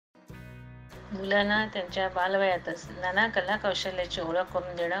मुलांना त्यांच्या बालवयातच नाना कला कौशल्याची ओळख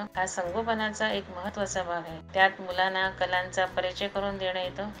करून देणं हा संगोपनाचा एक महत्त्वाचा भाग आहे. त्यात मुलांना कलांचा परिचय करून देणं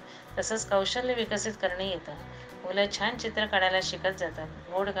येतं, तसंच कौशल्य विकसित करणे येतं. मुलं छान चित्र काढायला शिकत जातात,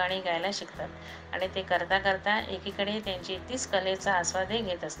 गोड गाणी गायला शिकतात आणि ते करता करता एकीकडे त्यांची तीच कलेचा आस्वादही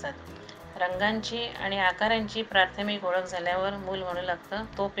घेत असतात. रंगांची आणि आकारांची प्राथमिक ओळख झाल्यावर मूल म्हणू लागतं,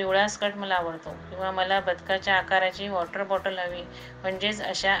 तो पिवळा स्कर्ट मला आवडतो किंवा मला बदकाच्या आकाराची वॉटर बॉटल हवी. म्हणजेच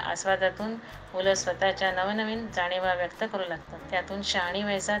अशा आस्वादातून मुलं स्वतःच्या नवनवीन जाणीवा व्यक्त करू लागतात. त्यातून शहाणी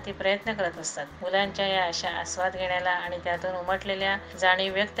व्हायचा ते प्रयत्न करत असतात. मुलांच्या या अशा आस्वाद घेण्याला आणि त्यातून उमटलेल्या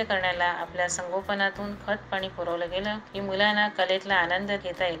जाणीव व्यक्त करण्याला आपल्या संगोपनातून खत पाणी पुरवलं गेलं की मुलांना कलेतला आनंद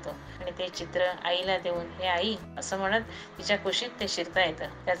घेता येतो आणि ते चित्र आईला देऊन, हे आई असं म्हणत तिच्या कुशीत ते शिरता येतं.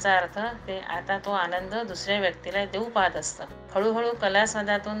 त्याचा अर्थ ते आता तो आनंद दुसऱ्या व्यक्तीला देऊ पाहत असतं. हळूहळू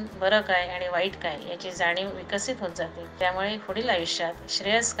कलास्वादातून बरं काय आणि वाईट काय याची जाणीव विकसित होत जाते. त्यामुळे पुढील आयुष्यात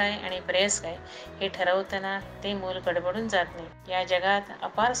श्रेयस काय आणि प्रेयस काय हे ठरवताना ते मूल गडबडून जात नाही. या जगात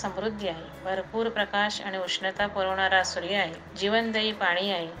अपार समृद्धी आहे. भरपूर प्रकाश आणि उष्णता पुरवणारा सूर्य आहे, जीवनदायी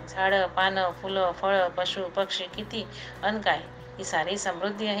पाणी आहे, झाडं, पानं, फुलं, फळं, पशु, पक्षी, किती अन काय. ही सारी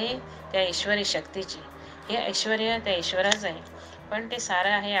समृद्धी आहे त्या ईश्वरी शक्तीची. हे ऐश्वर्य त्या ईश्वराचं आहे, पण ते सारं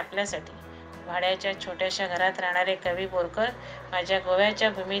आहे आपल्यासाठी. भाड्याच्या छोट्याशा घरात राहणारे कवी बोरकर माझ्या गोव्याच्या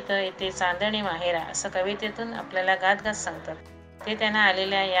भूमीत येते चांदणे माहेरा असं कवितेतून आपल्याला गात सांगतात. ते त्यांना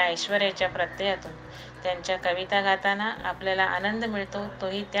आलेल्या या ऐश्वर्याच्या प्रत्ययातून. त्यांच्या कविता गाताना आपल्याला आनंद मिळतो,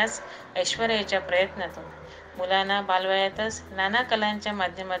 तोही त्याच ऐश्वर्याच्या प्रयत्नातून. मुलांना बालवयातच नाना कलांच्या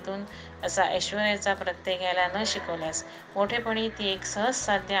माध्यमातून असा ऐश्वर्याचा प्रत्यय घ्यायला न शिकवल्यास मोठेपणी ती एक सहज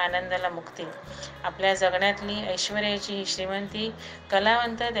साध्य आनंदाला मुक्ती. आपल्या जगण्यातली ऐश्वर्याची ही श्रीमंती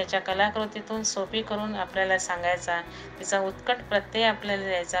कलावंत त्याच्या कलाकृतीतून सोपी करून आपल्याला सांगायचा, तिचा उत्कट प्रत्यय आपल्याला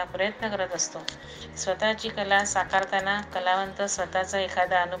द्यायचा प्रयत्न करत असतो. स्वतःची कला साकारताना कलावंत स्वतःचा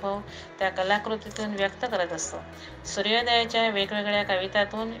एखादा अनुभव त्या कलाकृतीतून व्यक्त करत असतो. सूर्योदयाच्या वेगवेगळ्या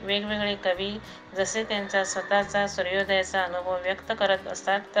कवितातून वेगवेगळे कवी जसे त्यांचा स्वतःचा सूर्योदयाचा अनुभव व्यक्त करत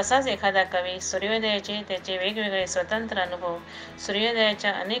असतात, तसाच एखादा कवी सूर्योदयाचे त्याचे वेगवेगळे स्वतंत्र अनुभव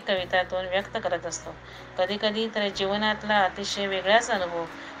सूर्योदयाच्या अनेक कवितातून व्यक्त करत असतो. कधीकधी तर जीवनातला अतिशय वेगळाच अनुभव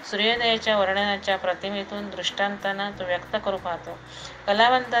सूर्योदयाच्या वर्णनाच्या प्रतिमेतून दृष्टांतानं तो व्यक्त करू पाहतो.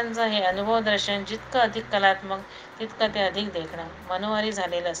 कलावंतांचं हे अनुभव दर्शन जितकं अधिक कलात्मक तितकं ते अधिक देखणं, मनोहारी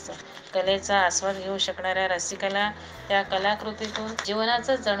झालेलं असतं. कलेचा आस्वाद घेऊ शकणाऱ्या रसिकाला त्या कलाकृतीतून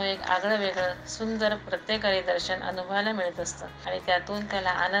जीवनाचं जणू एक आगळं वेगळं सुंदर प्रत्येकारी दर्शन अनुभवायला मिळत असतं आणि त्यातून त्याला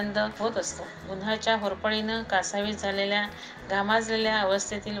आनंद होत असतो. उन्हाच्या होरपळीनं कासावीस झालेल्या घामाजलेल्या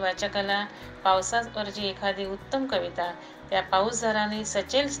अवस्थेतील वाचकाला पावसावरची एखादी उत्तम कविता त्या पाऊसझाराने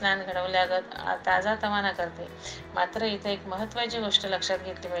सचेल स्नान घडवल्यागत ताजातवाना करते. मात्र इथे एक महत्त्वाची गोष्ट लक्षात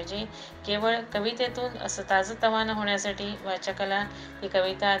घेतली पाहिजे. केवळ कवितेतून असं ताजतवानं होण्यासाठी वाचकाला ही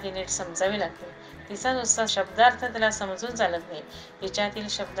कविता आधी नीट समजावी लागते. तिचा नुसता शब्दार्थ त्याला समजून चालत नाही. तिच्यातील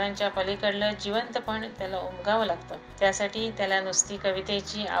शब्दांच्या पलीकडलं जिवंतपण त्याला उमगावं लागतं. त्यासाठी त्याला नुसती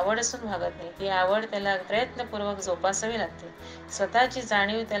कवितेची आवड असून भागत नाही. ती आवड त्याला प्रयत्नपूर्वक जोपासावी लागते. स्वतःची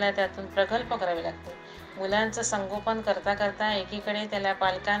जाणीव त्याला त्यातून प्रगल्भ करावी लागते. मुलांचं संगोपन करता करता एकीकडे त्याला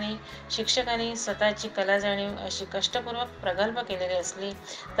पालकांनी, शिक्षकांनी स्वतःची कला जाणीव अशी कष्टपूर्वक प्रगल्भ केलेली असली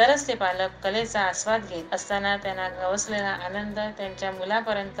तरच ते पालक कलेचा आस्वाद घेत असताना त्यांना गवसलेला आनंद त्यांच्या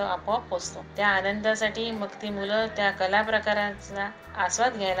मुलापर्यंत आपोआप पोचतो. त्या आनंदासाठी मग ती मुलं त्या कला प्रकाराचा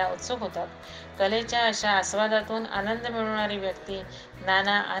आस्वाद घ्यायला उत्सुक होतात. कलेच्या अशा आस्वादातून आनंद मिळवणारी व्यक्ती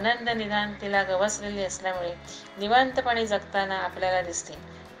नाना आनंद निदान तिला गवसलेली असल्यामुळे निवांतपणे जगताना आपल्याला दिसते.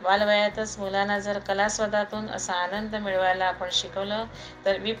 बालवयातच मुलांना जर कलास्वादातून असा आनंद मिळवायला आपण शिकवलं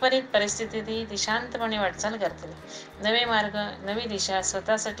तर विपरीत परिस्थितीतही ती शांतपणे वाटचाल करतील. नवे मार्ग, नवी दिशा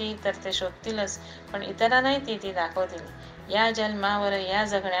स्वतःसाठी तर ते शोधतीलच, पण इतरांनाही ती दाखवतील. या जन्मावर, या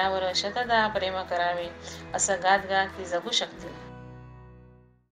जगण्यावर शतदा प्रेम करावे असं गात गात ती जगू शकतील.